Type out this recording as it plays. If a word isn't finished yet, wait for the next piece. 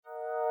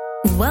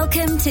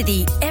Welcome to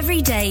the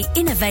Everyday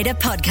Innovator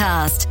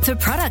podcast for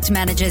product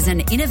managers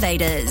and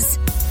innovators.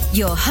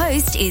 Your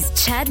host is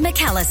Chad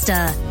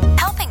McAllister,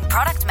 helping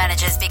product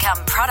managers become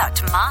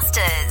product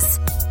masters.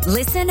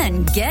 Listen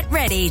and get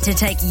ready to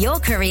take your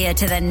career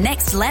to the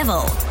next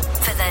level,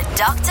 for the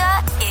doctor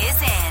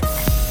is in.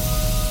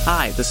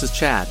 Hi, this is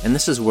Chad, and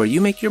this is where you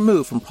make your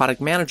move from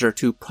product manager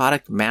to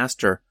product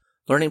master,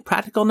 learning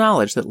practical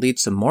knowledge that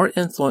leads to more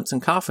influence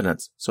and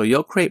confidence so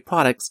you'll create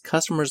products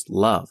customers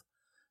love.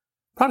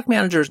 Product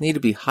managers need to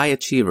be high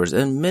achievers,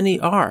 and many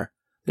are.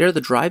 They are the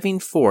driving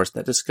force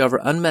that discover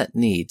unmet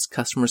needs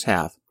customers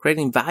have,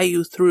 creating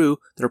value through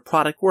their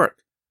product work.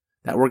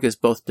 That work is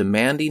both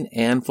demanding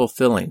and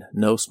fulfilling,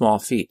 no small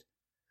feat.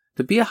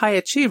 To be a high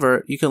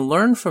achiever, you can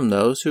learn from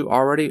those who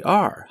already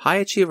are. High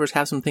achievers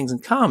have some things in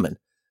common.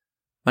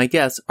 My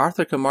guest,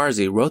 Arthur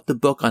Carmazzi, wrote the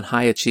book on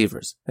high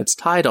achievers. It's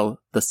titled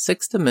The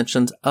 6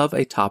 Dimensions of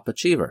a Top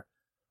Achiever.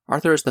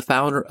 Arthur is the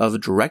founder of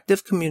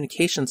Directive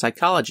Communication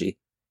Psychology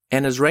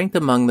and is ranked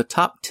among the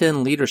top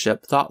 10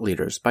 leadership thought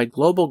leaders by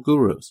global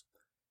gurus.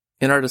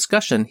 In our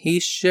discussion, he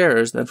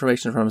shares the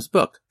information from his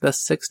book, The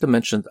 6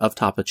 Dimensions of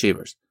Top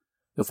Achievers.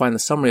 You'll find the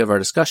summary of our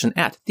discussion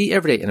at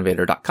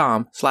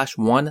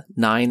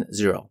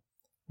theeverydayinnovator.com/190.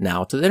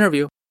 Now to the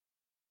interview.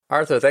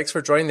 Arthur, thanks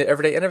for joining the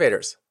Everyday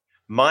Innovators.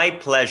 My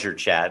pleasure,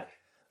 Chad.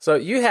 So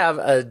you have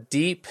a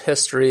deep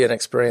history and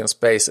experience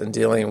base in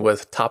dealing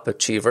with top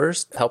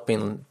achievers,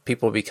 helping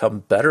people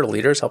become better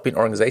leaders, helping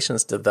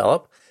organizations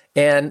develop.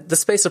 And the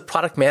space of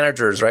product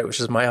managers, right, which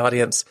is my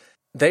audience,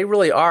 they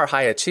really are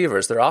high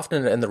achievers. They're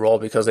often in the role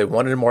because they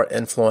wanted more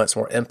influence,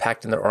 more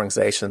impact in their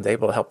organization. They're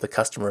able to help the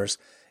customers,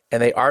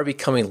 and they are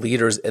becoming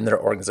leaders in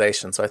their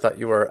organization. So I thought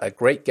you were a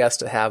great guest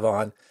to have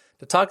on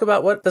to talk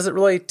about what does it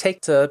really take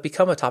to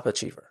become a top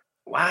achiever.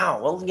 Wow.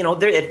 Well,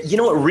 it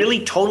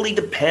really totally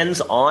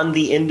depends on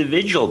the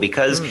individual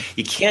because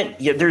you can't,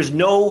 there's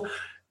no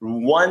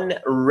one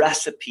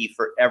recipe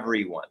for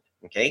everyone.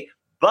 Okay.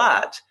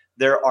 But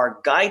there are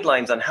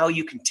guidelines on how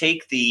you can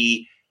take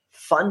the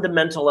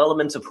fundamental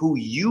elements of who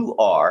you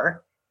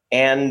are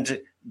and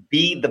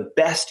be the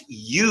best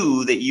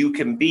you that you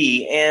can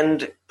be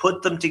and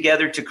put them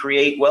together to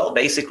create, well,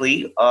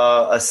 basically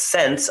a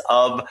sense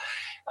of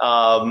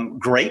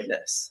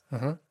greatness.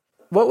 Mm-hmm.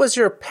 What was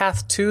your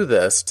path to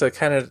this to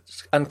kind of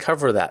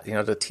uncover that,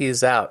 to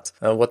tease out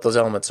what those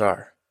elements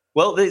are?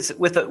 Well,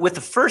 with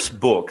the first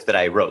book that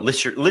I wrote,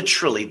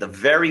 literally the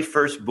very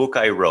first book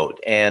I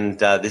wrote, and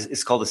this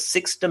is called The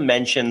 6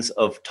 Dimensions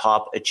of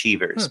Top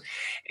Achievers.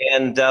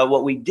 And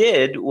what we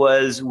did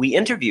was we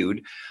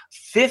interviewed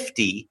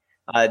 50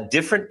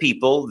 different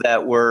people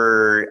that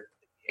were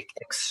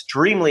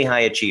extremely high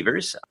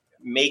achievers,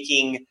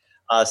 making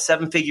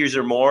 7 figures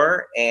or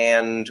more,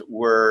 and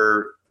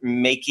were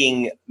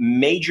making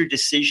major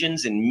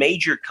decisions in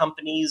major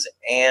companies,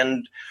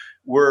 and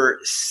were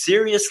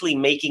seriously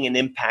making an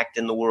impact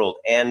in the world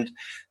and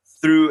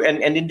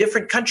in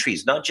different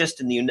countries, not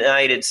just in the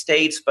United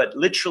States, but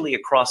literally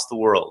across the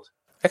world.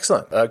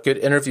 Excellent. A good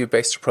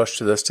interview-based approach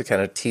to this to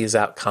kind of tease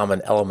out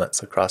common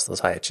elements across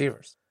those high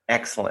achievers.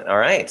 Excellent. All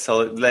right. So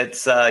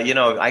let's,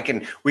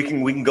 we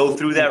can go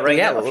through that right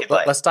now. If you'd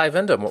like. Let's dive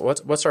into them.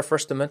 What's our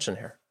first dimension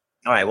here?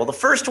 All right. Well, the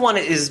first one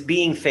is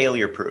being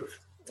failure-proof.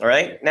 All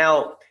right.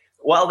 Now,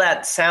 while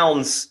that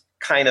sounds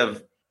kind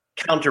of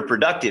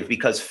counterproductive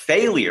because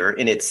failure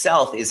in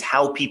itself is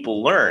how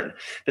people learn.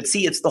 But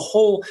see, it's the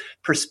whole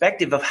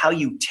perspective of how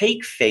you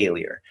take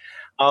failure.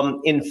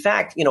 In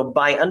fact,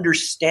 by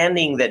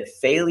understanding that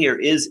failure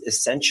is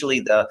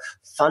essentially the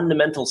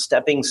fundamental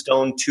stepping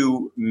stone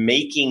to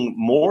making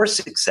more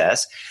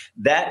success,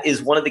 that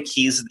is one of the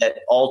keys that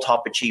all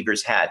top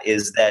achievers had,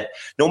 is that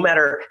no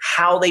matter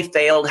how they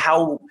failed,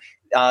 how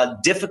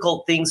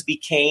difficult things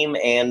became,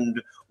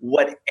 and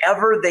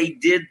whatever they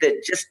did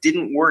that just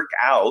didn't work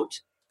out,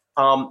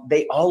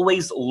 they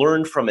always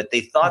learned from it.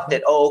 They thought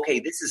that,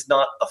 this is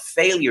not a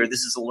failure. This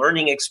is a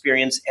learning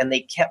experience. And they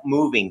kept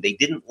moving. They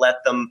didn't let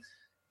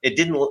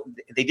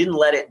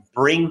it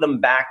bring them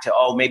back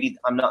to, maybe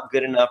I'm not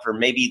good enough, or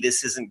maybe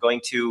this isn't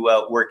going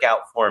to work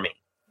out for me.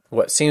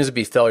 What seems to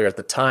be failure at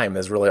the time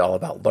is really all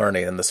about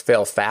learning. And this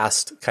fail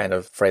fast kind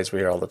of phrase we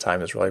hear all the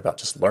time is really about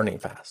just learning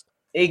fast.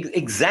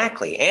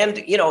 Exactly. And,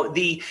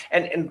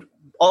 and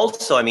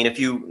also, if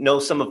you know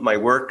some of my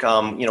work,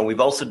 we've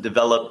also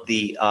developed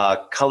the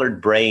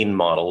colored brain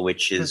model,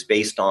 which is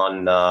based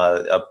on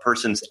a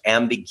person's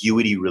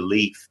ambiguity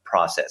relief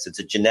process. It's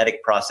a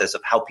genetic process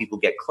of how people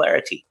get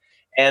clarity.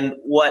 And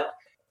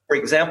for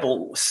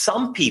example,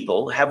 some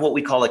people have what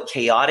we call a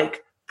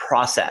chaotic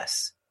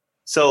process.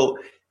 So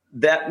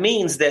that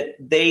means that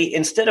they,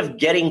 instead of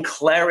getting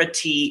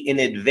clarity in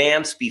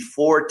advance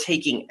before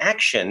taking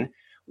action,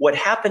 what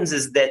happens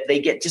is that they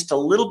get just a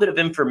little bit of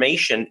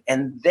information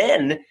and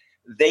then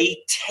they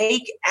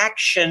take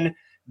action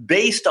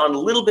based on a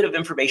little bit of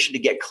information to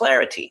get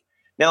clarity.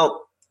 Now,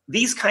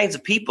 these kinds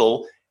of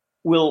people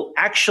will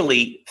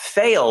actually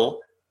fail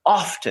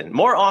often,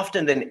 more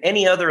often than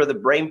any other of the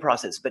brain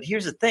process. But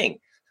here's the thing,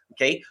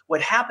 okay?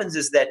 What happens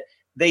is that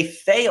they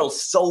fail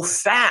so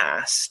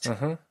fast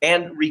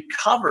and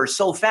recover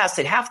so fast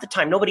that half the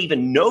time nobody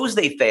even knows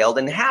they failed.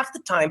 And half the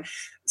time,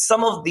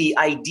 some of the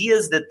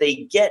ideas that they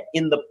get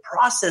in the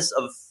process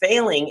of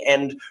failing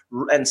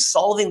and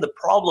solving the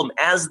problem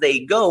as they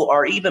go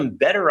are even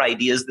better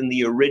ideas than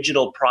the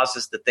original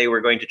process that they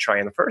were going to try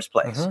in the first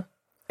place.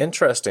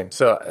 Interesting.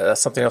 So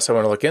that's something else I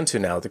want to look into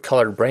now, the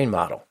colored brain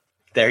model.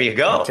 There you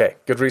go. Okay,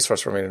 good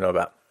resource for me to know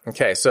about.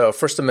 Okay, so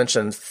first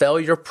dimension,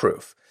 failure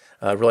proof.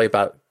 Really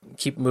about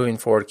keep moving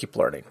forward, keep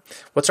learning.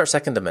 What's our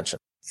second dimension?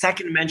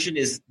 Second dimension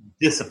is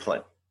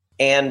discipline.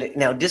 And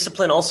now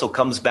discipline also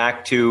comes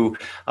back to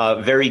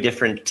very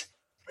different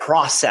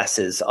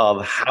processes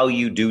of how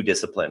you do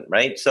discipline,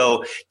 right?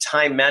 So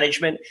time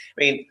management, I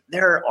mean,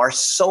 there are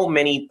so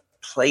many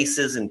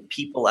places and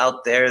people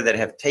out there that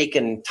have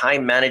taken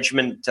time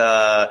management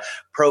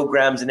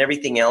programs and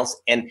everything else.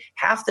 And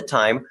half the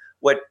time,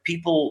 what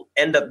people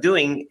end up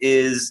doing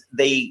is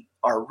they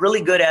are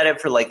really good at it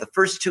for like the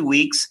first 2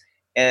 weeks,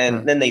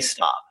 and then they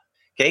stop.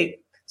 Okay.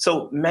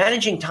 So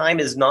managing time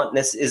is not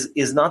the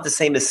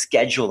same as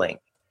scheduling.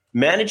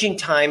 Managing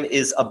time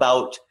is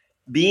about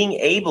being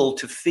able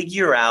to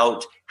figure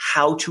out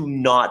how to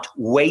not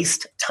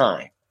waste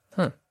time.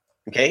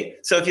 Okay.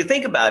 So if you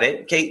think about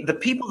it, okay, the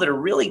people that are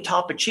really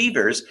top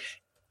achievers,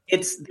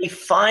 they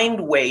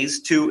find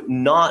ways to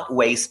not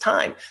waste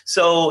time.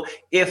 So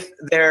if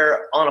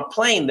they're on a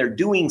plane, they're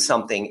doing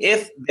something.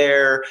 If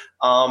they're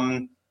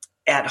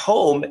at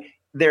home,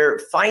 they're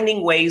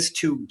finding ways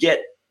to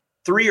get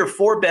 3 or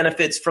 4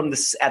 benefits from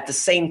this at the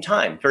same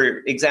time.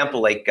 For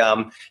example, like,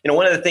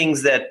 one of the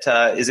things that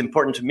is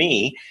important to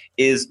me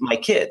is my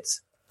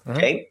kids.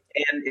 Okay.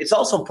 And it's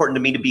also important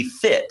to me to be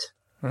fit.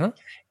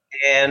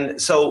 And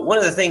so one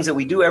of the things that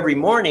we do every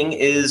morning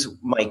is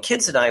my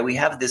kids and I, we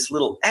have this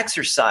little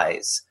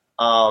exercise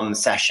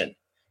session.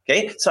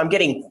 Okay. So I'm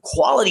getting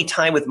quality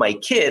time with my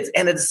kids,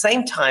 and at the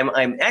same time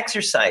I'm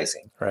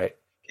exercising. Right.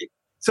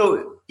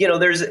 So,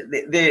 there's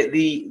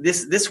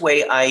this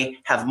way I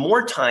have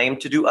more time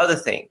to do other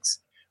things,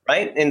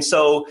 right? And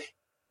so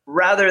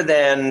rather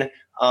than,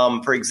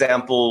 for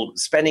example,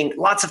 spending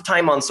lots of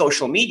time on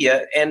social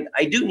media, and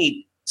I do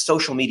need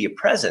social media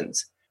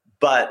presence,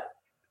 but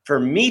for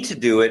me to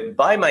do it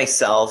by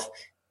myself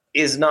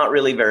is not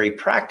really very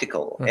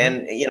practical.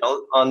 And,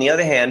 on the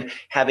other hand,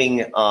 having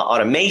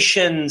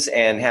automations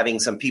and having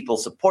some people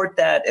support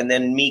that, and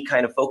then me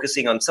kind of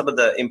focusing on some of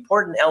the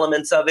important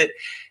elements of it,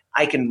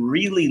 I can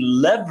really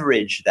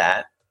leverage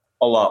that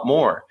a lot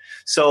more.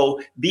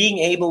 So being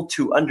able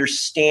to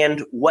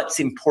understand what's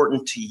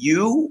important to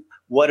you,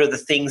 what are the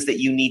things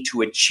that you need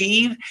to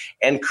achieve,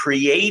 and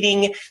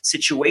creating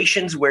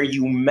situations where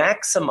you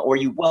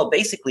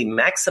basically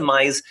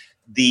maximize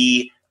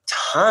the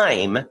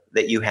time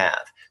that you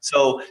have.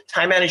 So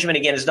time management,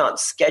 again, is not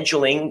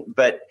scheduling,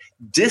 but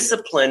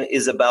discipline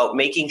is about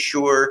making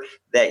sure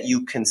that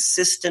you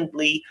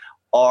consistently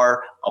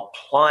are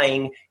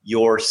applying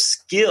your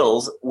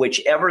skills,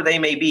 whichever they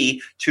may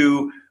be,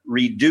 to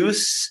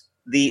reduce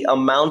the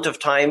amount of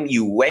time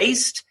you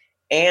waste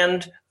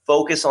and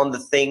focus on the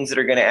things that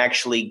are going to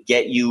actually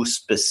get you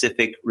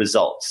specific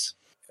results.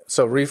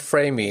 So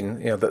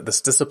reframing,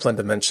 this discipline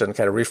dimension,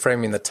 kind of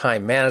reframing the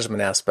time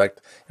management aspect,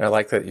 and I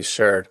like that you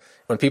shared.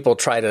 When people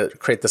try to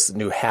create this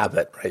new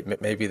habit,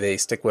 right? Maybe they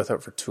stick with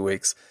it for 2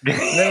 weeks, and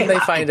then they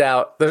find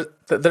out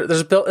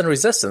there's built-in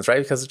resistance,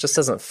 right? Because it just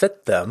doesn't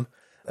fit them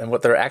and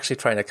what they're actually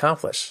trying to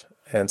accomplish.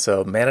 And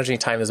so managing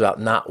time is about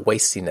not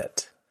wasting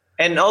it.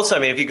 And also, I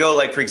mean, if you go,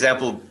 like, for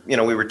example, we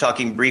were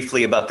talking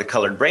briefly about the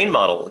colored brain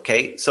model.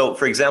 Okay. So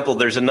for example,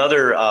 there's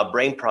another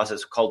brain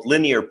process called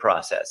linear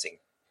processing.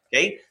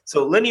 Okay.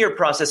 So linear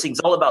processing is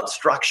all about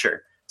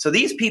structure. So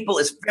these people,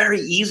 it's very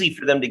easy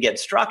for them to get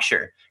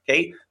structure.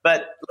 Okay.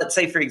 But let's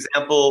say, for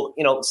example,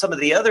 some of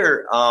the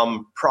other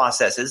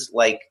processes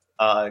like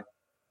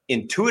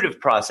intuitive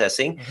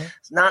processing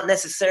is not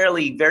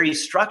necessarily very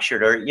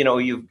structured, or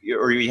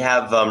you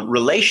have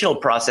relational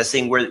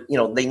processing where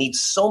they need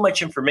so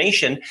much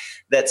information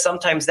that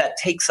sometimes that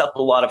takes up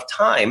a lot of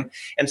time.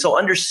 And so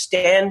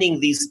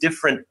understanding these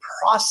different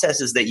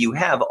processes that you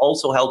have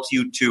also helps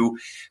you to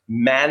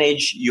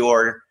manage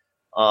your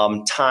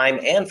time,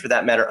 and for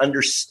that matter,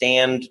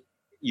 understand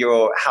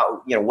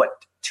what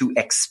to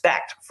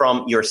expect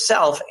from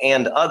yourself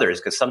and others,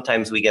 because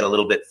sometimes we get a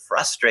little bit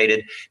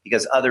frustrated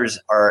because others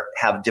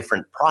have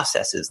different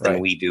processes than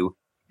we do.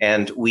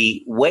 And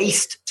we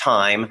waste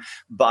time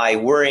by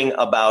worrying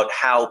about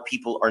how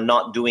people are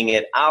not doing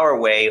it our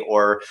way,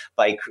 or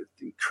by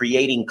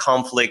creating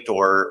conflict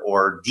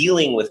or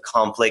dealing with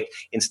conflict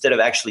instead of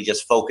actually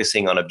just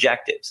focusing on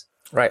objectives.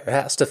 Right. It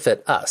has to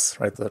fit us,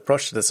 right? The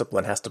approach to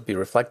discipline has to be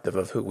reflective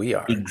of who we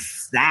are.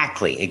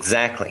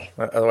 Exactly.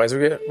 Otherwise,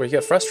 we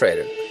get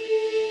frustrated.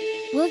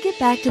 We'll get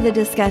back to the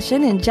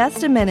discussion in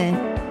just a minute.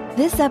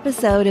 This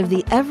episode of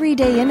the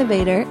Everyday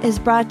Innovator is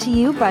brought to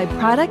you by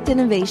Product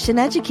Innovation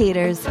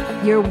Educators,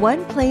 your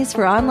one place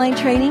for online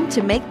training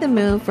to make the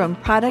move from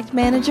product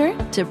manager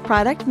to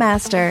product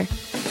master.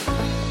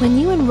 When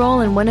you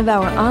enroll in one of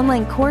our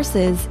online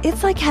courses,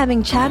 it's like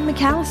having Chad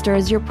McAllister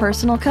as your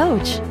personal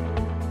coach.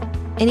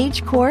 In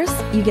each course,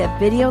 you get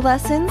video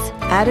lessons,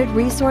 added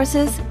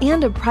resources,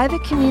 and a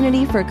private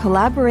community for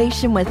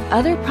collaboration with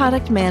other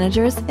product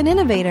managers and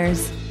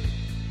innovators.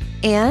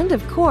 And,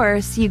 of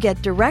course, you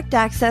get direct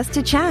access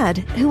to Chad,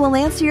 who will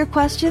answer your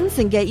questions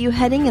and get you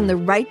heading in the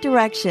right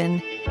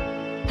direction.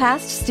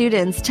 Past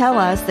students tell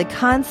us the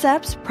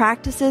concepts,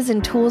 practices,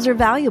 and tools are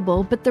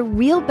valuable, but the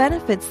real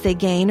benefits they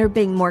gain are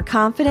being more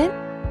confident,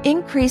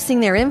 increasing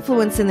their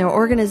influence in their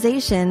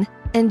organization,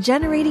 and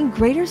generating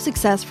greater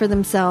success for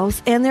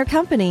themselves and their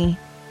company.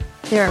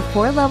 There are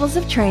 4 levels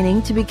of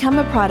training to become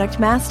a product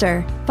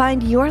master.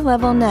 Find your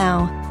level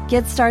now.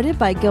 Get started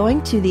by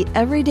going to the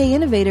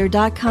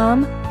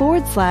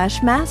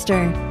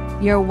everydayinnovator.com/master.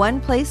 Your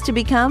one place to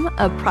become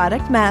a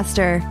product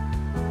master.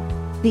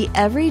 The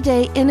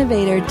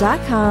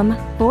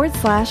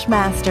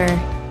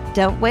everydayinnovator.com/master.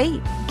 Don't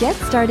wait. Get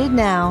started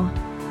now.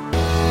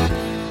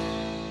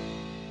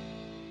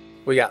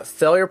 We got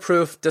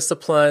failure-proof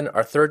discipline,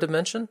 our third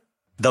dimension.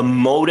 The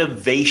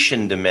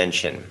motivation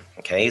dimension.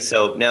 Okay,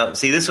 so now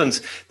see this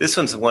one's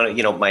one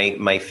of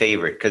my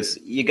favorite, because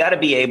you got to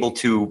be able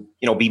to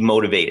be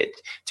motivated,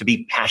 to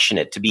be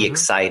passionate, to be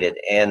excited,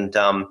 and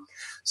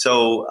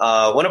so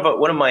one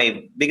of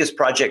my biggest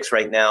projects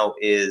right now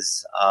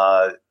is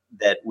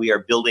that we are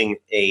building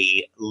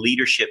a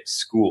leadership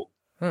school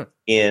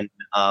in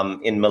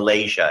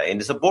Malaysia,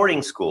 and it's a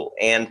boarding school,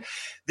 and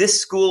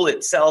this school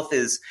itself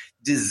is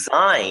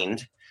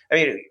designed. I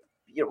mean,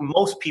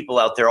 most people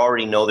out there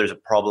already know there's a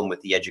problem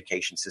with the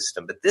education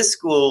system, but this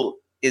school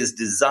is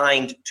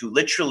designed to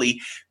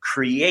literally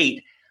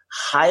create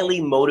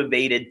highly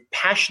motivated,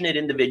 passionate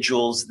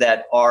individuals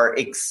that are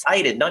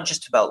excited not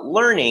just about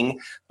learning,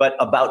 but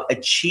about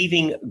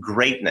achieving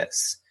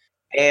greatness.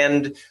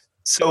 And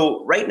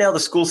so right now the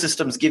school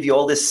systems give you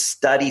all this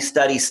study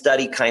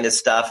kind of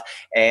stuff,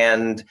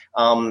 and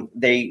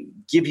they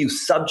give you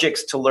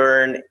subjects to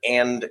learn.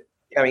 And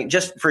I mean,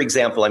 just for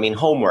example,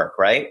 homework,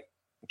 right?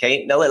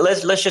 Okay, now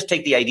let's just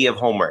take the idea of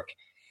homework.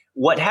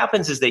 What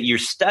happens is that you're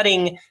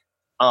studying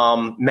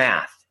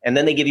math, and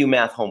then they give you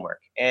math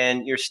homework.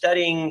 And you're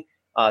studying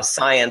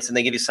science, and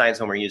they give you science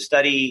homework. You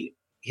study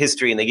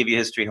history, and they give you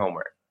history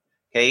homework.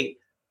 Okay,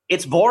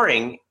 it's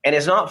boring, and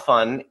it's not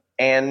fun,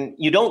 and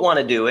you don't want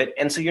to do it,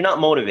 and so you're not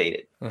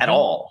motivated at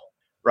all,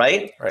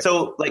 right?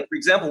 So, like, for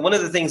example, one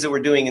of the things that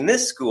we're doing in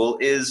this school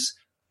is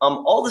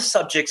all the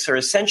subjects are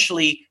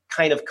essentially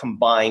kind of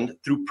combined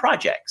through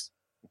projects,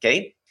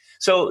 okay?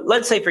 So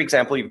let's say, for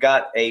example, you've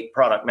got a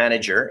product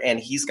manager and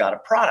he's got a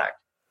product.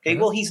 Okay,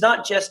 well, he's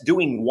not just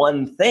doing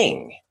one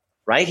thing,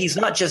 right? He's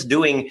not just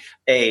doing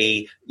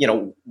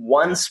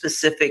one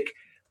specific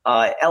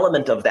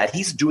element of that.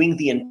 He's doing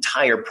the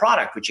entire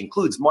product, which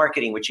includes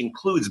marketing, which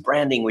includes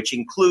branding, which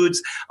includes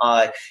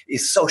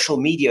is social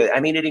media.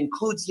 I mean, it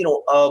includes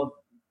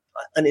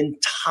an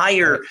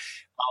entire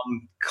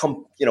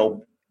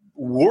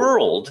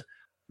world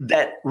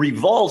that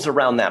revolves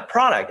around that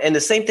product. And the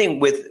same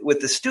thing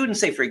with the students.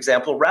 Say, for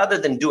example, rather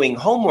than doing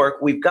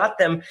homework, we've got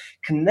them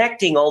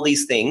connecting all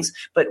these things,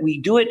 but we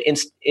do it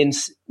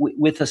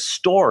with a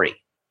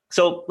story.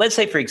 So let's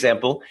say, for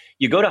example,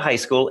 you go to high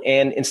school,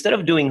 and instead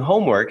of doing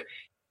homework,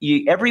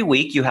 every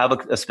week you have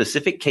a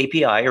specific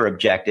KPI or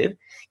objective,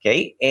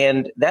 okay?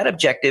 And that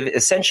objective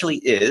essentially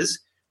is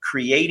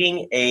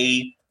creating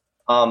a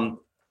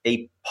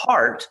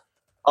part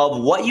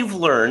of what you've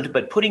learned,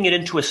 but putting it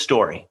into a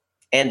story.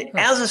 And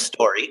as a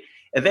story,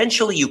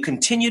 eventually you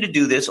continue to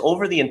do this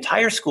over the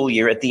entire school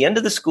year. At the end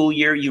of the school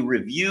year, you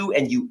review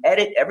and you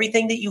edit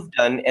everything that you've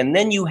done, and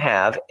then you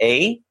have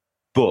a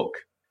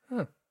book.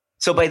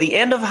 So by the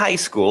end of high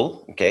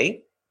school,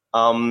 okay,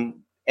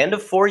 end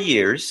of 4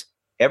 years,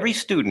 every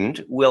student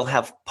will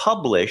have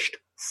published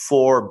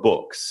 4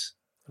 books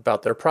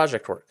about their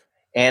project work.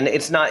 And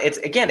it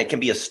can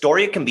be a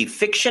story, it can be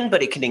fiction,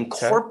 but it can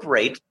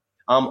incorporate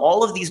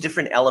all of these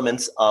different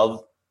elements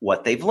of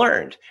what they've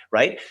learned,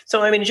 right?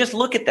 So, just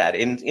look at that.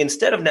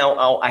 Instead of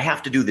now, I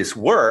have to do this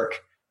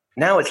work,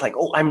 now it's like,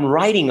 I'm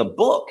writing a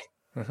book.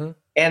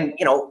 And,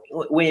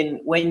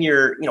 when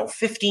you're,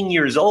 15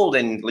 years old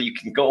and you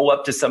can go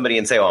up to somebody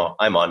and say,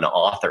 I'm an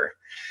author.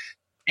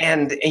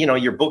 And,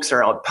 your books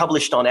are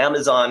published on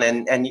Amazon.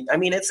 And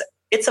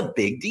it's a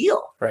big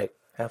deal. Right.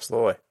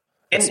 Absolutely.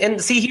 And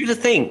see, here's the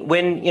thing.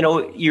 When,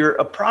 you're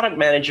a product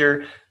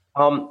manager,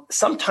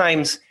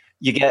 sometimes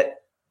you get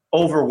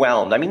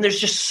overwhelmed.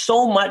 There's just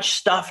so much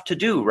stuff to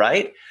do,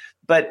 right?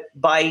 But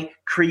by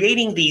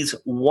creating these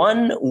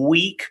 1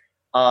 week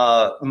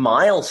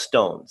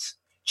milestones,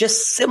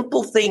 just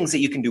simple things that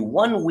you can do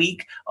 1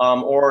 week,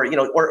 or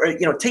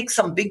take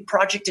some big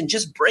project and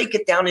just break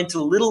it down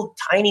into little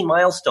tiny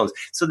milestones,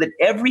 so that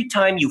every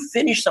time you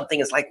finish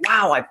something, it's like,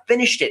 wow, I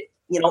finished it,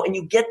 and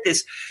you get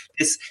this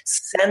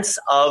sense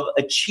of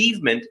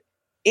achievement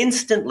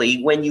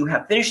instantly when you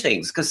have finished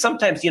things. Because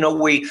sometimes,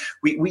 we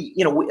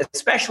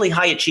especially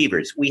high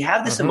achievers, we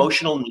have this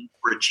emotional need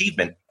for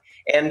achievement.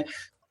 And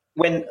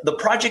when the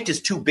project is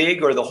too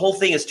big or the whole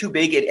thing is too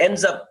big, it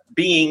ends up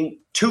being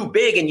too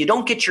big and you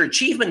don't get your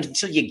achievement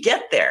until you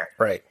get there.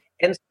 Right.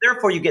 And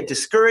therefore you get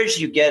discouraged,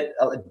 you get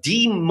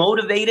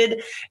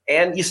demotivated,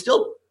 and you're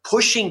still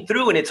pushing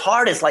through, and it's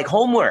hard. It's like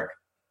homework.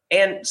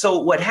 And so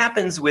what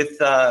happens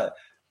by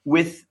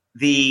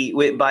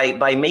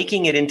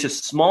making it into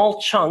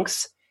small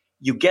chunks,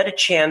 you get a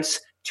chance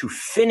to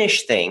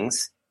finish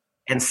things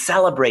and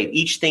celebrate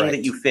each thing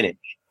that you finish.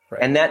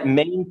 Right. And that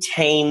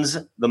maintains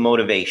the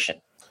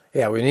motivation.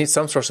 Yeah, we need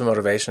some source of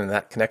motivation and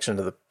that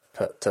connection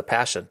to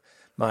passion.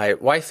 My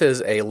wife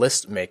is a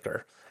list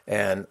maker,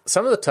 and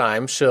some of the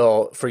time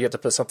she'll forget to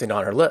put something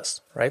on her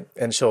list, right?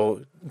 And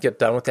she'll get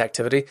done with the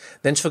activity.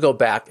 Then she'll go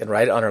back and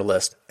write it on her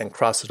list and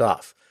cross it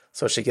off.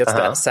 So she gets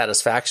that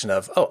satisfaction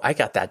of, oh, I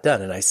got that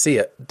done, and I see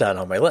it done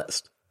on my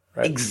list.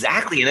 Right?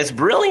 Exactly, and that's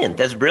brilliant.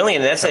 That's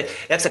brilliant.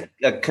 That's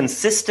a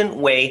consistent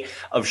way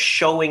of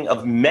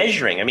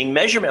measuring. I mean,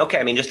 measurement. Okay,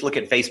 I mean, just look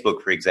at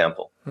Facebook, for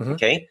example. Mm-hmm.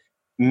 Okay,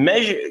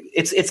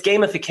 it's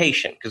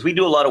gamification, because we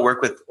do a lot of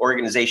work with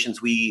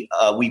organizations. We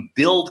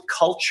build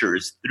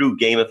cultures through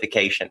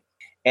gamification.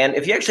 And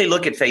if you actually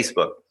look at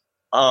Facebook,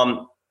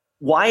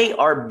 why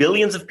are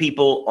billions of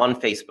people on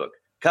Facebook?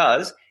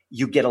 Because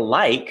you get a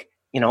like.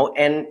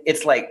 And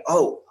it's like,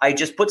 oh, I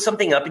just put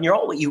something up, and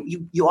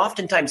you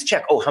oftentimes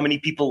check, oh, how many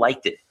people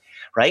liked it,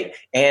 right?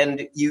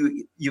 And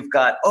you've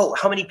got, oh,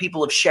 how many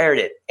people have shared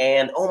it?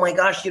 And oh my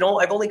gosh,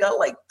 I've only got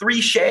like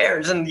 3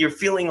 shares, and you're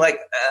feeling like,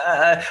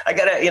 I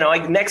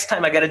gotta, next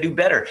time I gotta do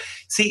better.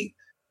 See,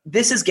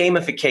 this is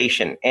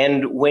gamification.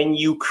 And when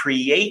you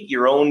create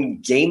your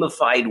own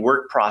gamified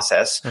work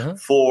process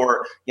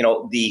for,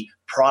 the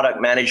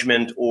product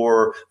management,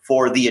 or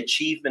for the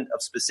achievement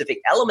of specific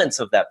elements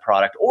of that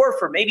product, or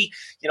for maybe,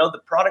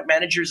 the product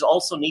managers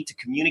also need to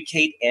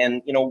communicate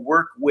and,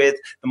 work with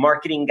the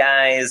marketing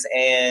guys,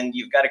 and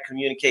you've got to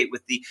communicate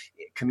with the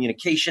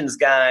communications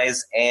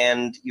guys,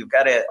 and you've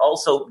got to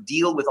also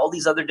deal with all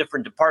these other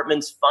different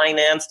departments,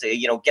 finance, to,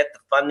 get the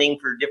funding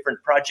for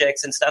different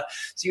projects and stuff.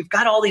 So you've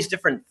got all these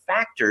different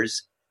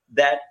factors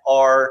that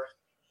are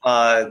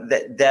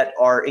that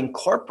are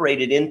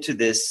incorporated into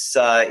this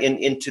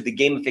into the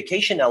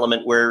gamification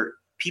element, where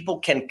people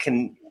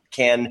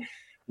can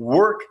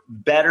work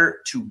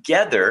better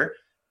together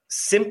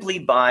simply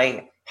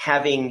by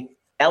having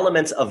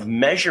elements of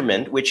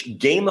measurement which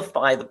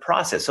gamify the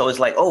process. So it's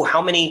like, oh,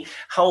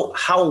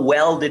 how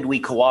well did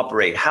we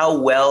cooperate? How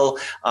well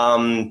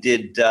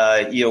did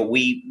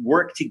we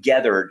work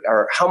together?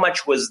 Or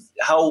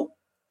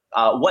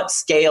what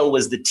scale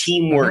was the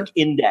teamwork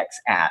index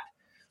at?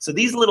 So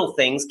these little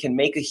things can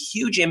make a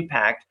huge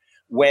impact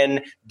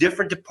when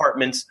different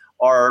departments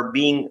are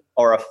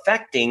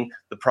affecting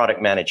the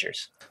product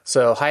managers.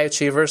 So high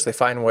achievers, they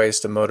find ways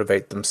to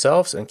motivate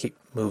themselves and keep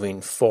moving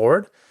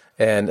forward,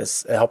 and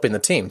it's helping the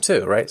team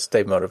too, right?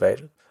 Stay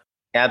motivated.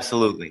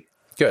 Absolutely.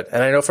 Good.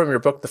 And I know from your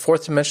book, the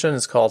 4th dimension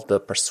is called the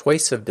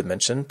persuasive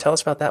dimension. Tell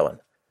us about that one.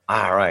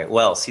 All right.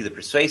 Well, see, the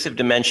persuasive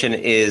dimension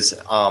is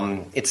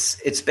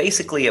it's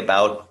basically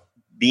about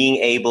being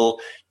able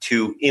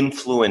to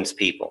influence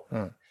people.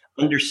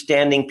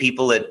 Understanding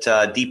people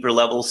at deeper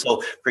levels.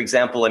 So, for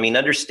example,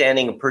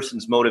 understanding a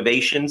person's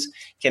motivations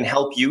can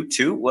help you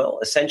to,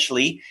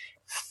 essentially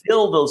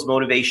fill those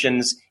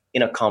motivations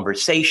in a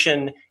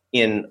conversation,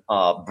 in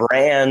a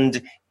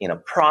brand, in a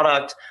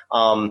product.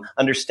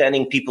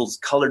 Understanding people's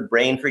colored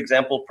brain, for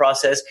example,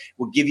 process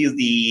will give you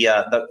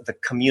the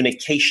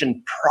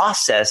communication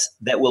process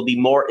that will be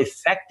more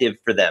effective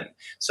for them.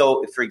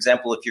 So, for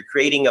example, if you're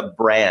creating a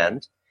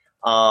brand,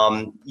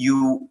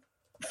 you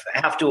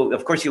have to,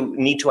 of course, you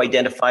need to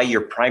identify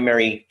your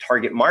primary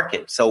target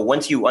market. So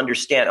once you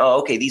understand, oh,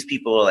 okay, these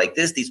people are like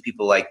this, these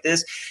people like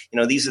this,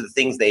 these are the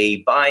things they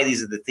buy,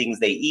 these are the things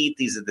they eat,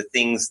 these are the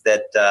things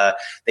that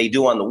they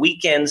do on the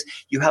weekends,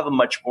 you have a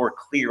much more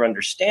clear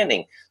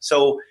understanding.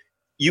 So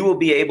you will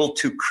be able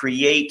to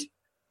create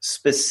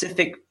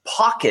specific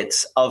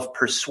pockets of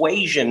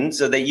persuasion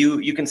so that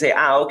you can say,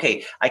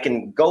 okay, I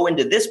can go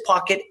into this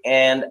pocket,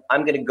 and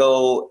I'm going to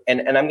go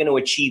and I'm going to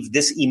achieve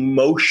this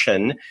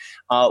emotion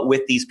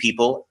with these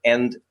people,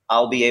 and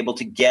I'll be able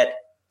to get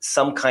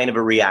some kind of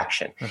a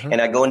reaction. And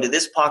I go into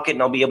this pocket,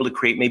 and I'll be able to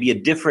create maybe a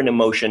different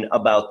emotion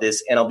about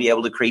this, and I'll be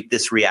able to create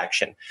this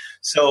reaction.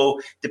 So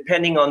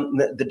depending on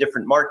the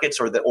different markets,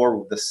 or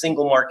the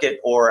single market,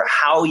 or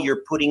how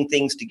you're putting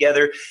things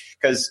together,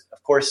 because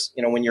of course,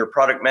 when you're a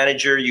product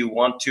manager, you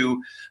want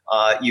to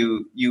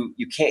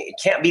it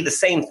can't be the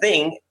same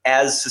thing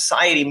as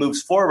society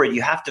moves forward.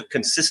 You have to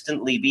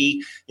consistently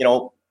be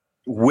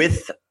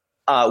with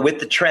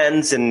the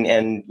trends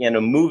and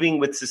moving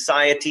with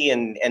society,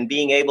 and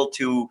being able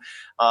to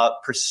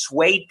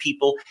persuade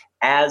people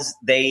as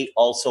they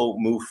also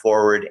move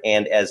forward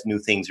and as new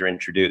things are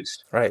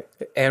introduced. Right.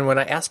 And when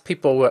I ask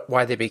people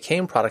why they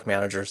became product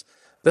managers,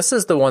 this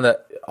is the one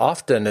that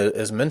often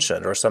is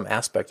mentioned, or some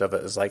aspect of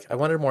it is like, I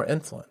wanted more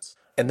influence.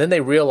 And then they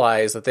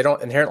realize that they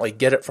don't inherently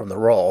get it from the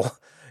role,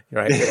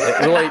 right?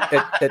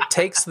 It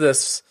takes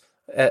this,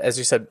 as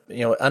you said,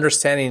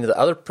 understanding the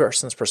other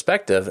person's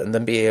perspective, and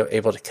then be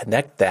able to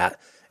connect that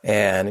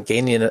and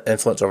gaining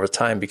influence over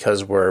time,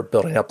 because we're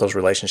building up those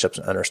relationships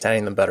and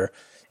understanding them better.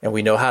 And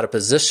we know how to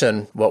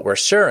position what we're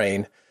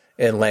sharing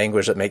in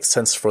language that makes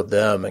sense for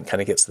them and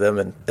kind of gets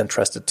them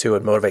interested too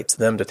and motivates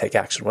them to take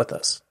action with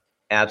us.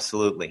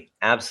 Absolutely.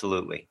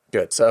 Absolutely.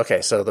 Good. So,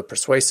 so the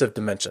persuasive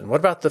dimension.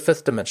 What about the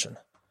fifth dimension?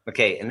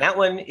 Okay. And that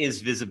one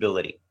is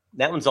visibility.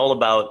 That one's all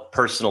about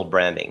personal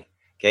branding.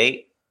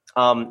 Okay.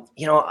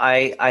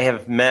 I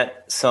have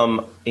met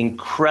some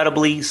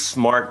incredibly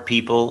smart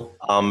people,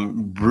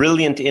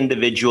 brilliant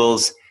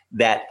individuals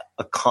that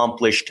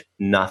accomplished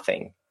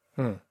nothing.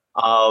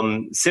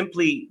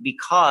 Simply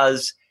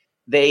because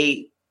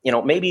they,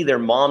 maybe their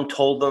mom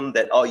told them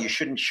that, oh, you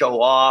shouldn't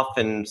show off.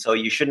 And so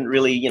you shouldn't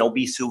really,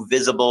 be so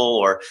visible,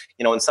 or,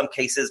 in some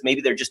cases,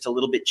 maybe they're just a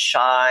little bit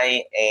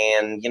shy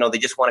and, they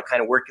just want to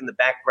kind of work in the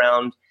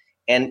background.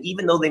 And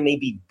even though they may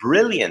be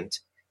brilliant,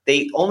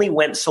 they only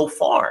went so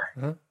far.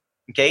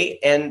 Okay.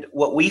 And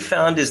what we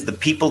found is the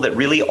people that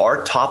really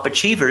are top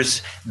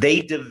achievers,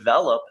 they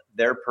develop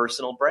their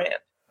personal brand,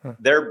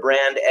 their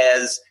brand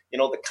as,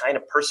 the kind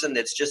of person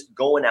that's just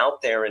going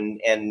out there and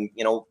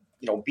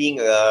being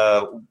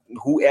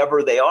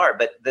whoever they are.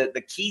 But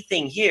the key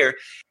thing here,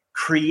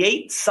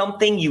 create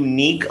something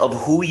unique of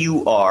who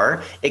you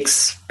are,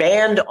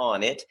 expand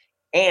on it,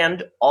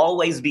 and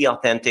always be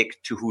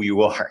authentic to who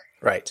you are.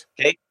 Right.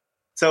 Okay.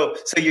 So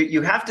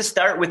you have to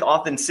start with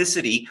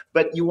authenticity,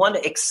 but you want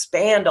to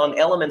expand on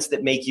elements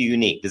that make you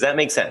unique. Does that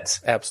make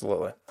sense?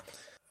 Absolutely.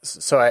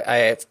 So I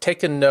have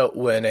taken note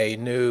when a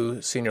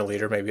new senior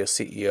leader, maybe a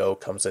CEO,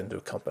 comes into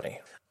a company.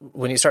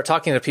 When you start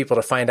talking to people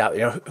to find out,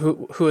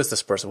 who is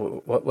this person?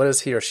 What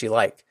is he or she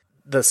like?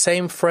 The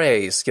same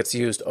phrase gets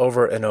used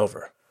over and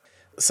over.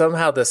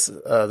 Somehow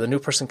the new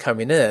person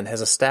coming in has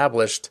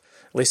established,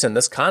 at least in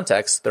this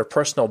context, their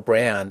personal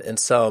brand in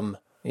some,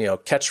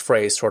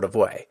 catchphrase sort of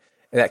way.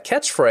 And that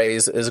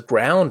catchphrase is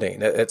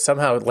grounding. It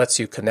somehow lets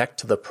you connect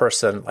to the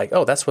person like,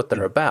 oh, that's what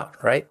they're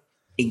about, right?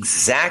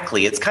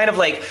 Exactly. It's kind of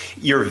like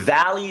your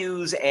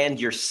values and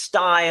your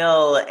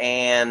style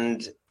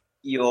and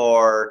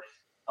your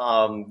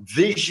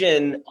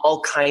vision all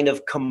kind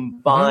of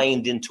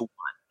combined into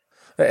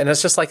one. And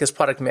it's just like as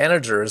product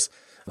managers,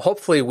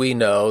 hopefully we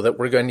know that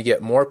we're going to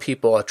get more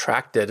people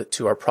attracted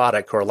to our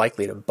product who are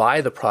likely to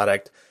buy the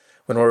product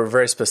when we're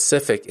very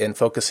specific in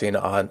focusing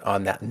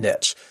on that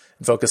niche,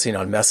 and focusing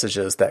on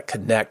messages that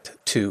connect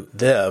to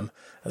them,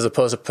 as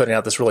opposed to putting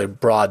out this really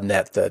broad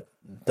net that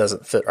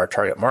doesn't fit our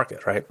target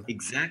market, right?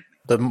 Exactly.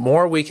 The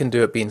more we can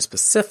do it being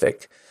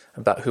specific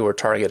about who we're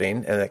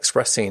targeting and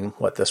expressing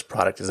what this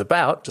product is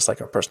about, just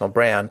like our personal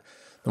brand,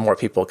 the more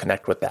people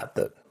connect with that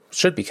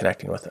should be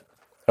connecting with it.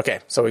 Okay,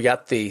 so we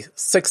got the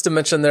sixth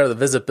dimension there, the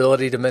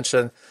visibility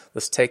dimension.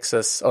 This takes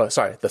us,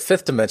 the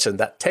fifth dimension.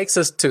 That takes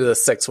us to the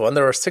sixth one.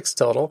 There are 6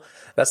 total.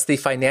 That's the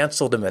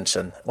financial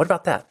dimension. What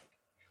about that?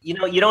 You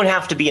don't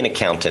have to be an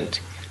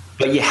accountant,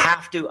 but you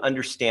have to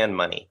understand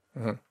money.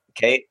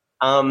 Okay?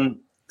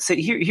 So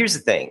here's the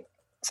thing.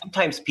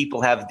 Sometimes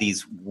people have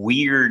these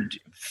weird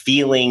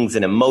feelings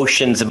and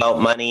emotions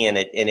about money, and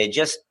it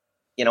just,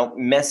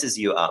 messes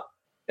you up.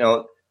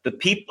 The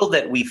people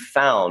that we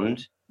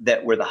found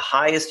that were the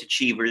highest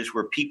achievers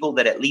were people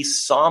that at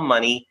least saw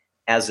money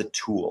as a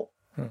tool,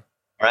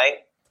 right?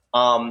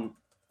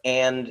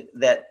 And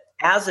that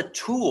as a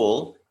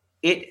tool,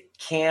 it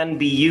can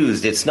be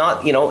used. It's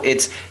not,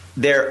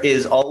 there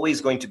is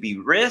always going to be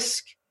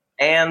risk,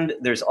 and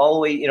there's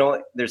always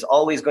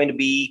going to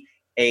be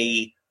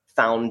a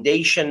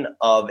foundation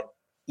of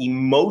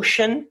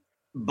emotion,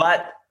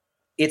 but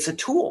it's a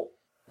tool.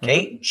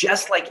 Okay.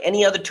 Just like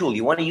any other tool.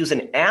 You want to use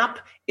an app.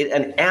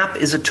 An app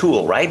is a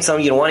tool, right? So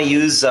you want to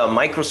use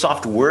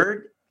Microsoft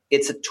Word.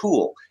 It's a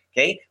tool.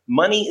 Okay.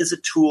 Money is a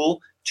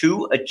tool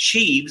to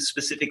achieve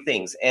specific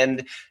things.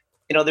 And,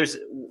 there's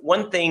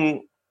one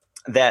thing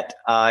that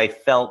I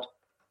felt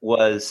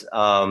was,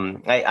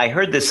 I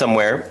heard this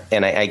somewhere,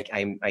 and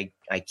I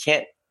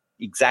can't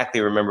exactly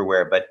remember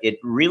where, but it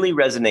really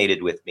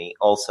resonated with me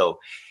also,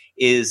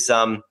 is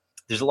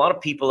there's a lot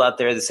of people out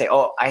there that say,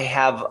 oh, I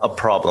have a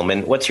problem.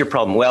 And what's your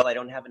problem? Well, I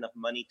don't have enough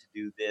money to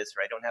do this,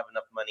 or I don't have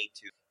enough money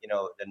to,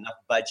 enough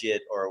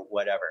budget or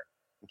whatever.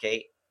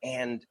 Okay.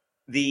 And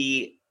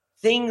the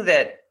thing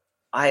that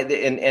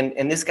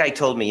and this guy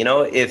told me,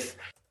 if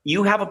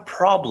you have a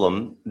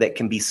problem that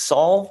can be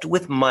solved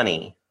with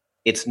money,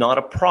 it's not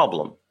a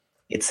problem.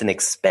 It's an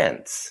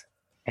expense.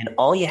 And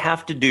all you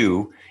have to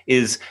do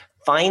is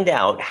find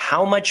out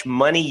how much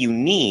money you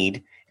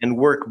need and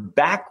work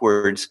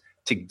backwards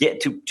to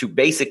get to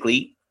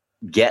basically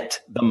get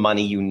the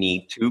money you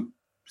need to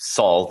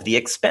solve the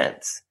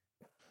expense.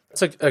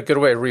 It's a good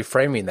way of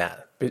reframing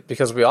that,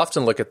 because we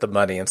often look at the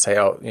money and say,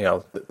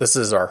 oh, this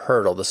is our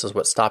hurdle. This is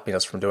what's stopping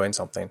us from doing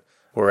something.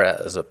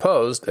 Whereas as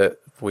opposed, if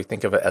we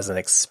think of it as an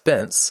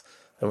expense,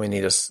 then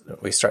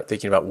we start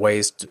thinking about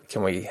ways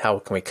how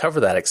can we cover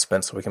that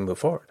expense so we can move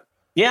forward.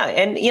 Yeah.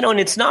 And, and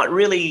it's not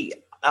really,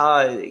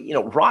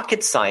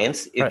 rocket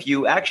science if right.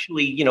 You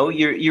actually,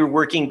 you're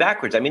working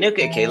backwards. I mean,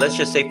 okay, let's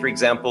just say, for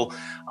example,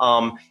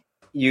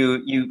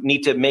 you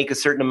need to make a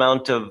certain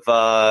amount of,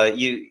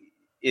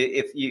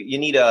 if you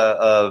need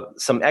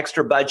some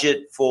extra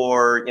budget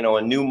for,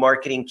 a new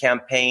marketing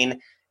campaign,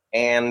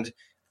 and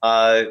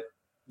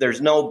there's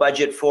no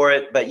budget for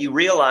it, but you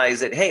realize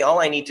that, hey, all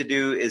I need to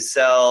do is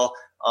sell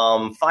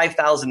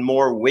 5,000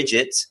 more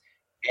widgets,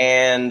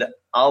 and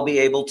I'll be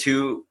able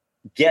to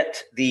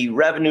get the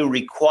revenue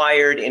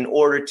required in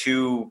order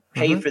to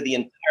pay for the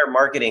entire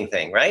marketing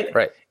thing, right?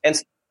 Right. And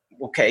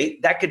okay,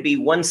 that could be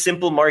one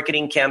simple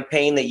marketing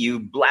campaign that you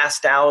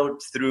blast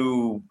out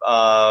through,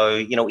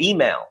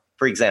 email,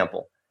 for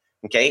example.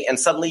 Okay, and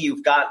suddenly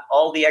you've got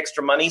all the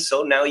extra money,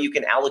 so now you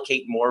can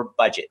allocate more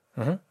budget.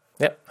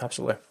 Yep,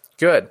 absolutely.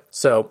 Good.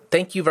 So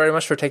thank you very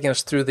much for taking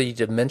us through the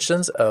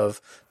dimensions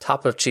of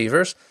top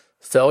achievers: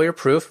 failure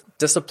proof,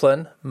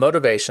 discipline,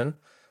 motivation,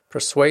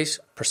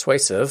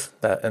 persuasive,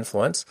 that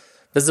influence,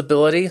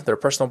 visibility, their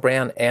personal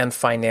brand, and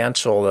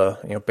financial,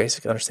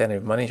 basic understanding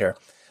of money here.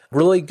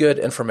 Really good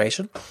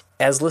information.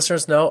 As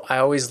listeners know, I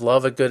always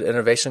love a good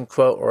innovation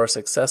quote or a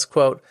success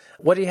quote.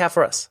 What do you have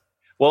for us?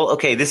 Well,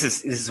 okay, this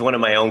is one of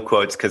my own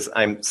quotes because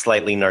I'm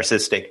slightly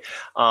narcissistic.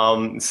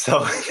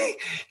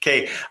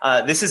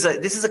 This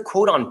is a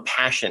quote on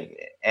passion,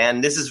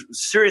 and this is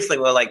seriously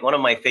like one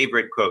of my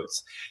favorite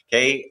quotes.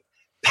 Okay,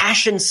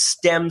 passion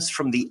stems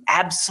from the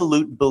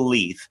absolute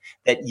belief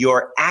that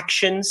your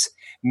actions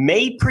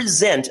may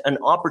present an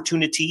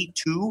opportunity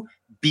to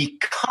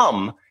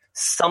become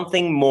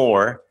something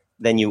more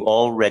than you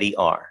already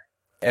are.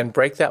 And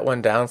break that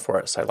one down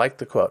for us. I like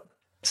the quote.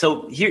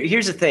 So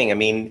here's the thing. I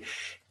mean,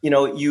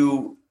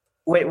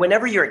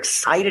 whenever you're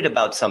excited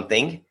about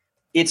something,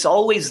 it's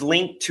always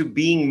linked to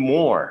being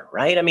more,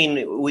 right? I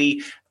mean,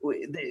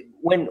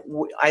 when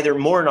either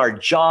more in our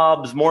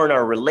jobs, more in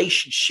our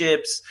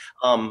relationships,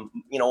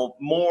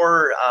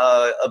 more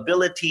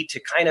ability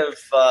to kind of,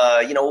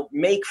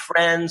 make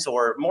friends,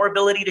 or more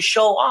ability to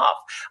show off,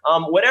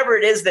 whatever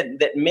it is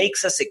that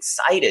makes us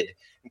excited,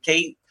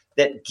 okay,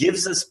 that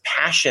gives us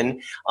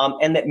passion,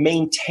 and that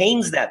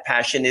maintains that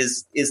passion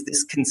is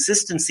this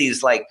consistency.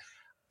 Is like,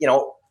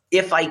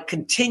 if I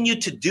continue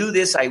to do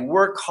this, I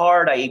work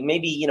hard, I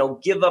maybe,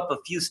 give up a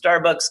few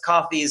Starbucks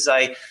coffees,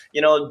 I,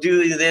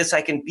 do this,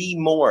 I can be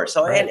more.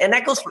 So, right. and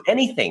that goes for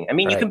anything. I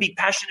mean, right. You can be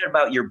passionate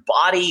about your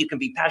body, you can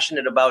be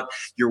passionate about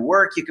your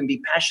work, you can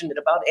be passionate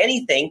about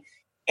anything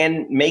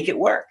and make it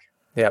work.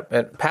 Yeah.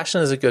 And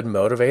passion is a good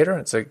motivator.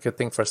 It's a good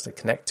thing for us to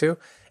connect to.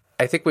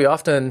 I think we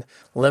often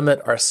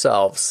limit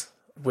ourselves.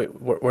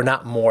 We're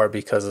not more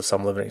because of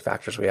some limiting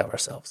factors we have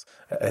ourselves.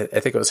 I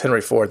think it was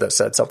Henry Ford that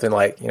said something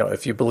like,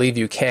 if you believe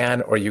you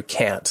can or you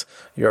can't,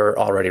 you're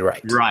already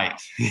right. Right.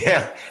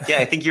 Yeah. Yeah,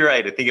 I think you're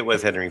right. I think it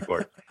was Henry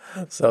Ford.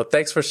 So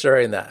thanks for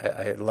sharing that.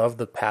 I love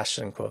the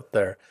passion quote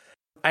there.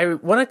 I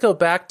want to go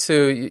back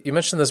to, you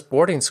mentioned this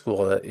boarding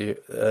school that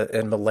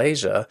in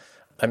Malaysia.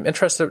 I'm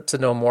interested to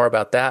know more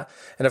about that.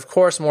 And of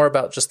course, more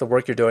about just the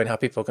work you're doing, how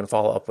people can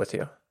follow up with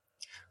you.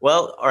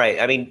 Well, all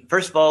right. I mean,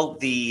 first of all,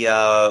 the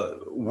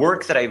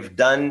work that I've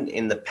done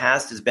in the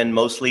past has been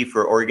mostly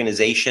for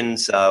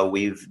organizations.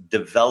 We've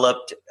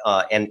developed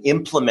and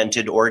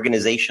implemented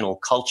organizational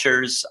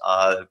cultures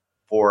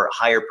for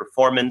higher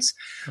performance.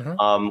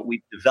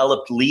 We've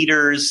developed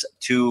leaders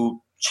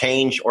to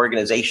change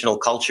organizational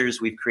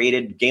cultures. We've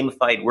created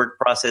gamified work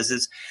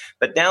processes.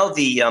 But now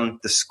the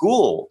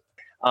school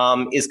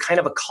is kind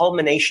of a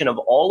culmination of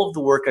all of the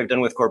work I've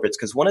done with corporates.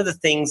 Because one of the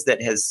things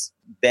that has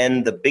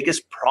been the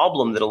biggest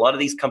problem that a lot of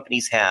these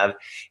companies have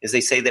is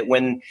they say that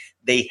when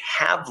they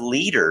have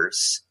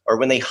leaders, or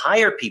when they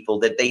hire people,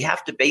 that they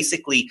have to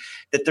basically,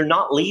 that they're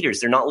not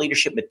leaders, they're not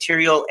leadership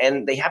material,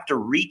 and they have to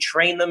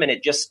retrain them, and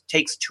it just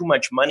takes too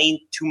much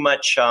money, too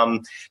much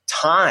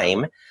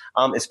time,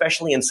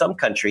 especially in some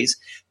countries,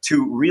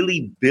 to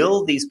really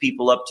build these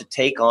people up to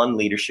take on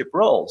leadership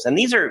roles. And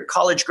these are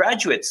college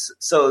graduates,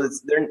 so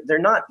they're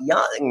not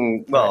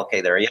young. Well,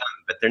 okay, they're young,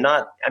 but they're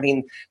not,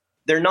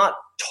 they're not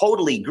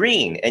totally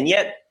green. And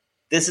yet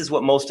this is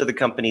what most of the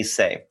companies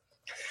say.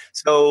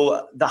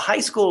 So the high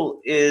school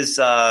is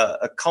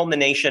a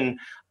culmination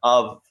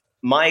of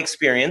my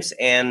experience,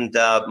 and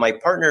my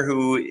partner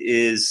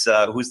who's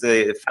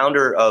the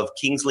founder of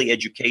Kingsley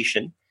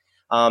Education.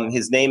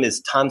 His name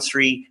is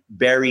Tansri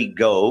Barry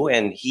Go,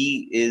 and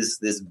he is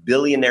this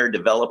billionaire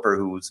developer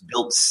who's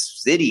built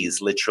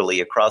cities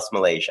literally across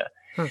Malaysia.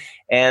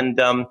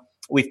 And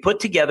we've put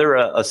together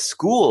a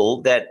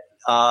school that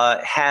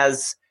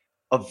has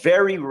a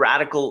very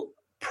radical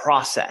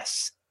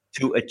process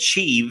to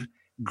achieve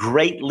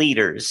great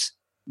leaders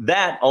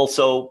that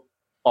also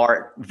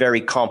are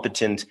very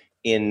competent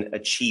in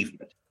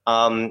achievement.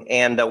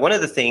 And one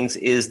of the things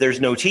is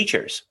there's no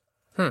teachers.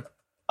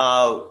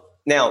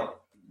 Now,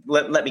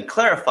 let me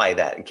clarify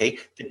that. Okay,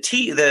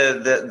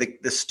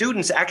 the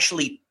students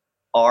actually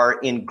are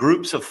in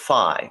groups of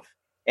 5,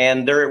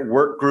 and they're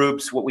work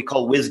groups, what we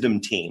call wisdom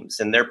teams,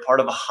 and they're part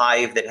of a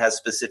hive that has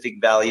specific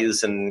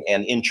values and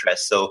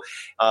interests. So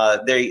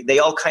they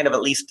all kind of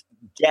at least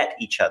get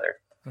each other.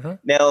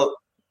 Now,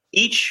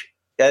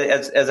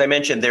 as I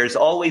mentioned, there's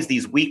always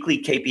these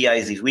weekly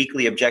KPIs, these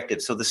weekly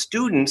objectives. So the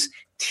students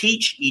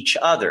teach each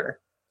other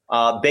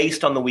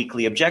based on the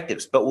weekly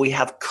objectives, but we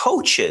have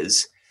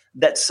coaches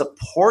that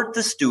support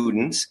the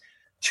students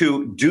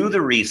to do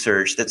the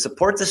research, that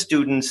support the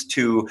students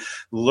to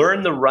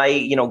learn the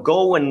right,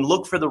 go and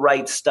look for the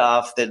right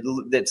stuff,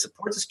 that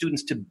supports the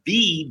students to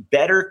be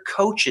better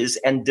coaches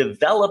and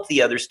develop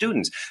the other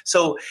students.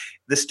 So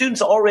the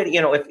students already,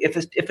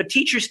 if a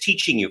teacher's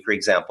teaching you, for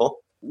example,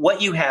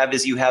 what you have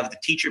is the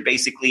teacher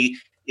basically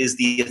is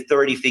the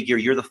authority figure.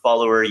 You're the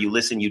follower. You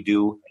listen, you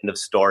do, end of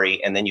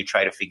story, and then you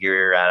try to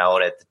figure it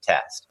out at the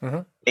test. Mm-hmm.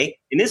 Okay?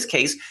 In this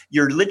case,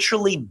 you're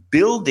literally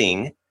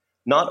building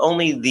not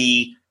only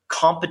the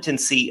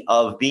competency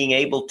of being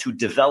able to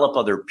develop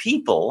other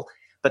people,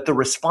 but the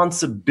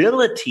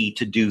responsibility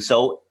to do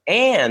so,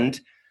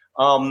 and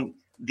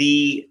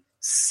the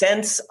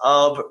sense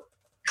of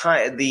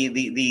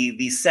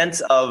the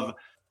sense of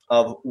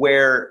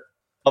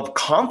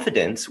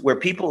confidence, where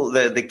people,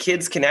 the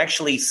kids can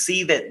actually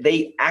see that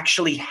they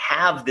actually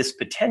have this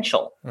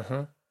potential.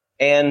 Mm-hmm.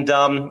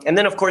 And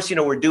then, of course,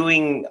 we're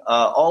doing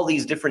all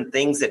these different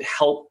things that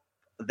help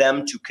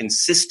them to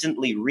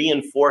consistently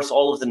reinforce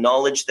all of the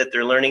knowledge that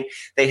they're learning.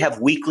 They have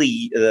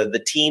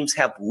the teams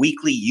have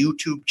weekly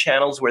YouTube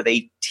channels where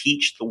they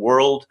teach the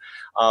world.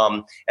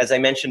 As I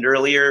mentioned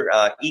earlier,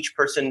 each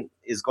person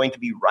is going to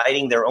be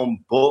writing their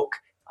own book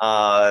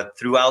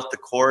throughout the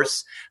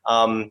course.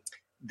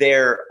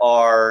 There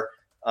are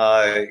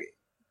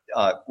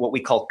what we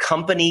call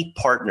company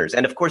partners.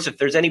 And of course, if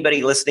there's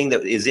anybody listening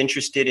that is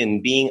interested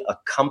in being a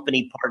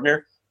company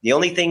partner, the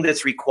only thing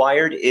that's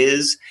required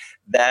is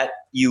that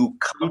you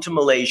come to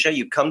Malaysia,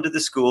 you come to the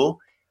school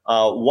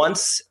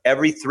once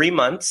every 3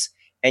 months,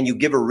 and you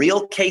give a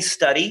real case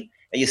study,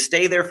 and you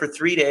stay there for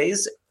 3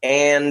 days,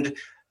 and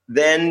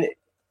then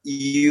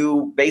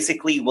you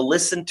basically will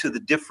listen to the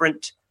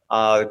different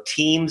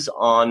teams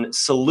on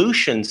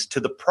solutions to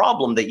the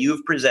problem that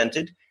you've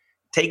presented,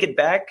 take it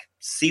back,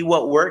 see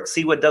what works,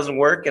 see what doesn't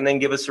work, and then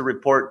give us a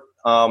report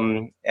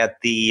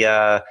at the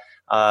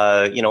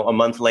a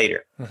month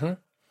later. Mm-hmm.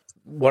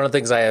 One of the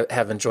things I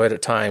have enjoyed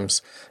at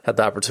times, had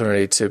the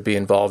opportunity to be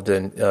involved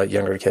in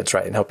younger kids,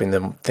 right, and helping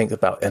them think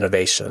about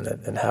innovation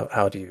and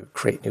how do you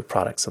create new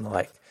products and the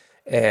like.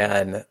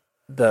 And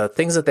the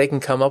things that they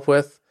can come up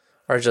with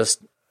are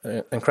just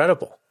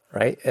incredible,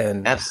 right?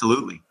 And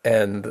absolutely.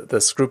 And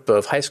this group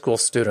of high school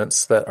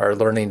students that are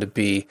learning to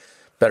be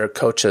better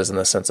coaches in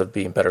the sense of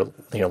being better,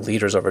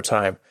 leaders over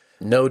time,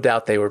 no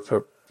doubt they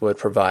would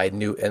provide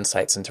new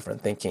insights and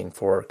different thinking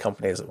for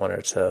companies that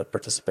wanted to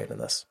participate in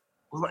this.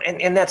 Well,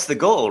 and that's the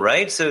goal,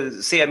 right? So,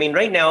 see, I mean,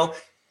 right now,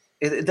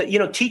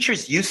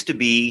 teachers used to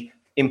be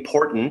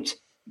important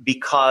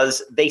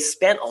because they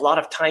spent a lot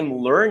of time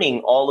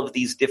learning all of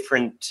these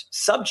different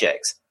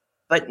subjects.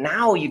 But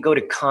now you go to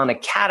Khan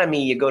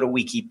Academy, you go to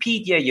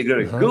Wikipedia, you go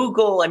to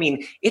Google. I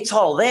mean, it's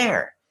all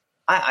there.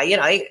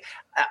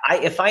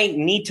 If I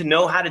need to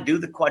know how to do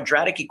the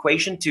quadratic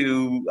equation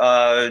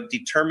to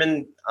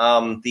determine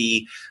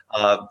the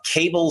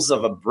cables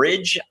of a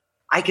bridge,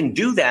 I can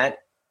do that.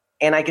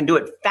 And I can do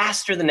it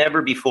faster than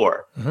ever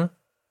before. Mm-hmm.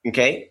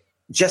 Okay,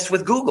 just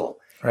with Google.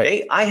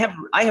 Right. Okay?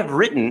 I have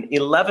written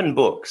 11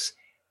 books,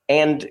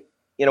 and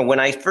when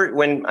I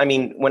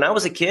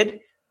was a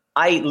kid,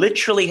 I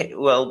literally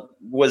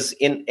was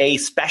in a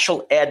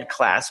special ed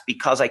class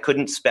because I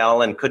couldn't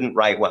spell and couldn't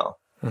write well.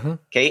 Mm-hmm.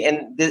 Okay,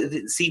 and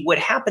see what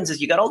happens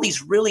is you got all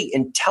these really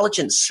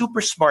intelligent,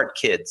 super smart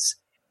kids,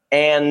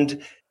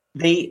 and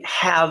they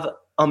have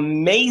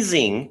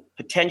amazing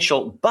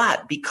potential,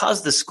 but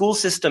because the school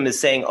system is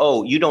saying,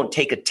 oh, you don't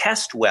take a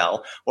test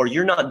well, or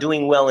you're not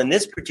doing well in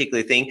this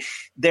particular thing,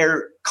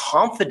 their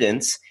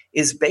confidence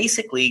is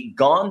basically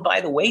gone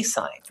by the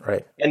wayside.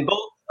 Right. And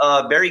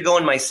both Barry Go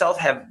and myself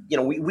have,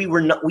 we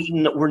were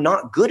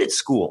not good at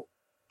school.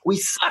 We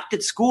sucked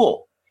at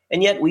school,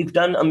 and yet we've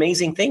done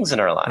amazing things in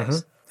our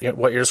lives. Mm-hmm.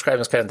 What you're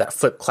describing is kind of that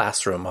flipped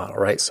classroom model,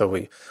 right? So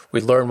we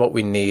learn what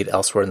we need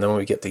elsewhere, and then when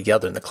we get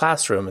together in the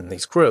classroom in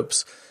these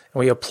groups, and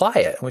we apply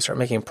it, and we start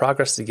making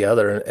progress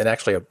together and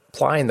actually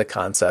applying the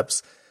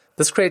concepts.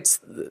 This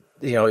creates,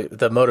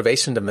 the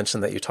motivation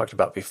dimension that you talked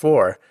about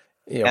before.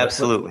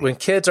 Absolutely. When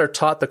kids are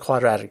taught the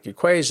quadratic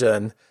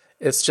equation,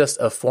 it's just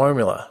a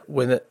formula.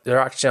 When they're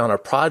actually on a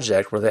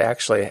project where they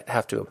actually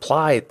have to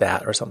apply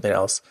that or something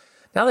else,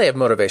 now they have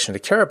motivation to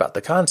care about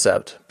the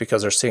concept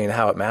because they're seeing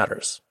how it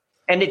matters.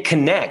 And it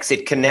connects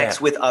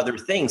with other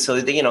things. So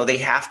they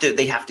have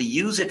to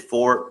use it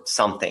for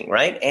something,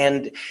 right?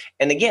 And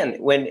again,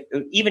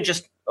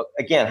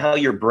 how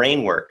your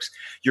brain works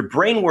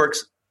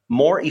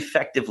more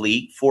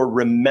effectively for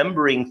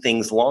remembering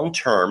things long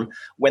term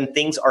when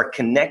things are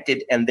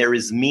connected and there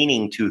is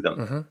meaning to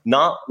them,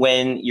 not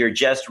when you're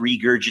just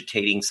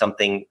regurgitating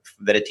something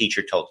that a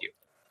teacher told you.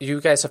 You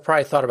guys have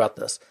probably thought about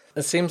this.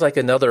 It seems like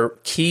another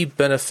key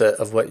benefit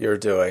of what you're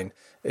doing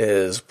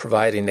is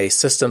providing a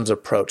systems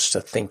approach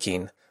to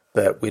thinking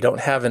that we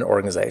don't have in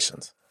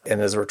organizations. And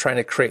as we're trying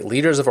to create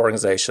leaders of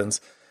organizations,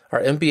 our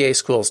MBA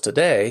schools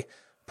today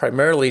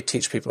primarily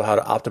teach people how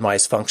to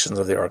optimize functions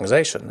of the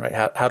organization,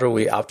 right? How do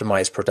we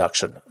optimize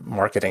production,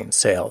 marketing,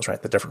 sales, right?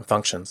 The different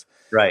functions.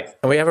 Right.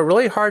 And we have a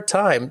really hard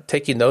time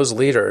taking those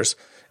leaders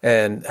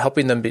and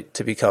helping them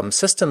to become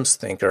systems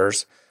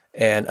thinkers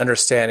and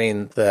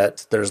understanding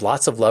that there's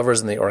lots of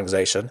levers in the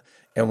organization.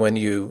 And when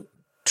you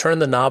turn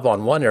the knob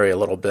on one area a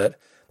little bit,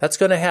 that's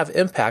going to have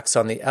impacts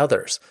on the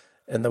others.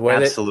 And the way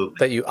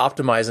that you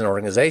optimize an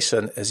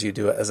organization is you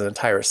do it as an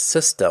entire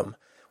system,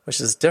 which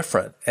is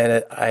different.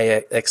 And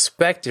I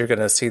expect you're going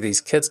to see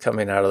these kids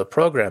coming out of the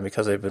program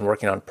because they've been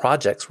working on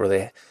projects where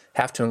they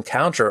have to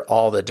encounter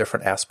all the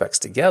different aspects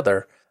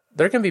together.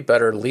 They're going to be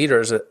better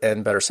leaders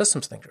and better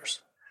systems thinkers.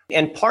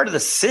 And part of the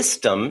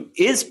system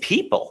is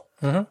people.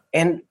 Mm-hmm.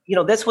 And,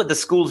 that's what the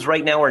schools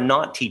right now are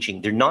not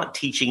teaching. They're not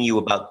teaching you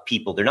about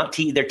people.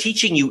 They're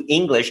teaching you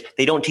English.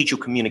 They don't teach you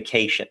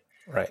communication.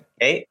 Right.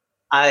 Okay.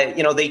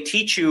 They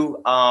teach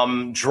you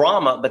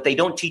drama, but they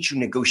don't teach you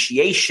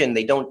negotiation.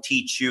 They don't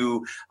teach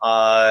you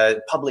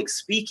public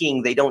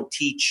speaking. They don't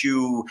teach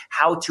you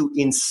how to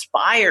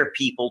inspire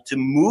people to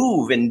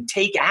move and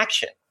take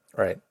action.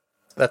 Right.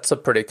 That's a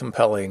pretty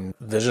compelling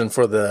vision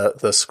for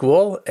the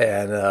school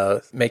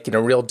and making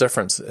a real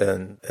difference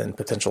in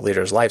potential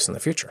leaders' lives in the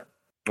future.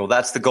 Well,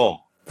 that's the goal.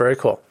 Very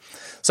cool.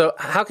 So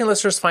how can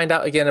listeners find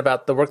out again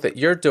about the work that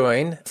you're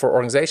doing for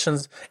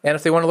organizations? And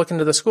if they want to look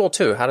into the school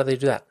too, how do they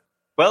do that?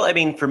 Well,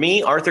 for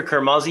me, Arthur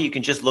Carmazzi, you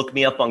can just look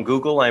me up on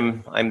Google.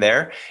 I'm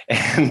there.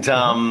 And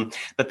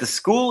but the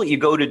school, you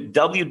go to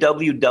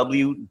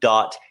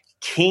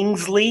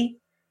www.kingsley,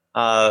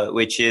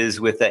 which is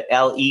with a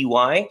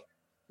L-E-Y,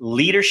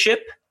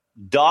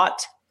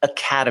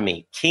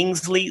 leadership.academy,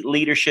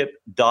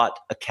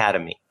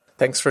 kingsleyleadership.academy.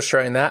 Thanks for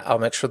sharing that. I'll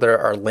make sure there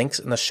are links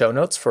in the show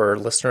notes for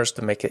listeners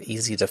to make it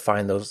easy to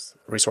find those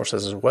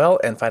resources as well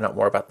and find out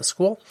more about the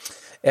school.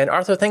 And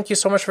Arthur, thank you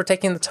so much for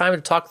taking the time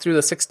to talk through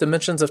the 6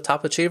 dimensions of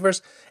top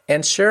achievers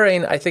and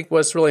sharing, I think,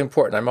 what's really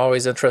important. I'm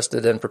always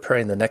interested in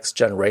preparing the next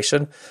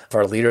generation of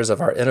our leaders, of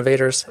our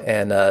innovators,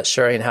 and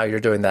sharing how you're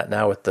doing that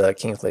now with the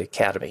Kingsley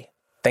Academy.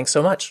 Thanks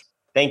so much.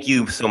 Thank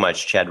you so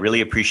much, Chad.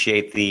 Really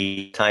appreciate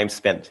the time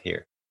spent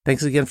here.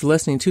 Thanks again for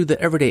listening to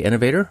The Everyday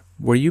Innovator,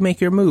 where you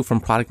make your move from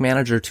product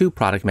manager to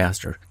product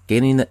master,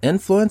 gaining the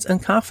influence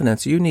and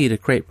confidence you need to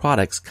create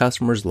products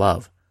customers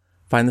love.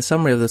 Find the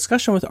summary of the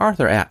discussion with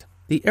Arthur at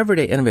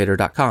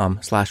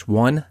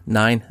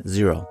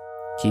theeverydayinnovator.com/190.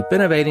 Keep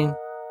innovating.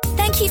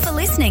 Thank you for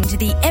listening to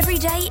The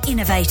Everyday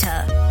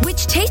Innovator,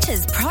 which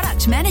teaches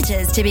product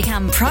managers to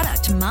become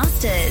product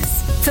masters.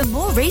 For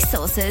more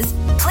resources,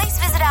 please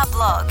visit our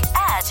blog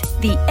at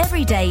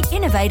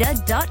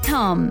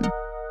theeverydayinnovator.com.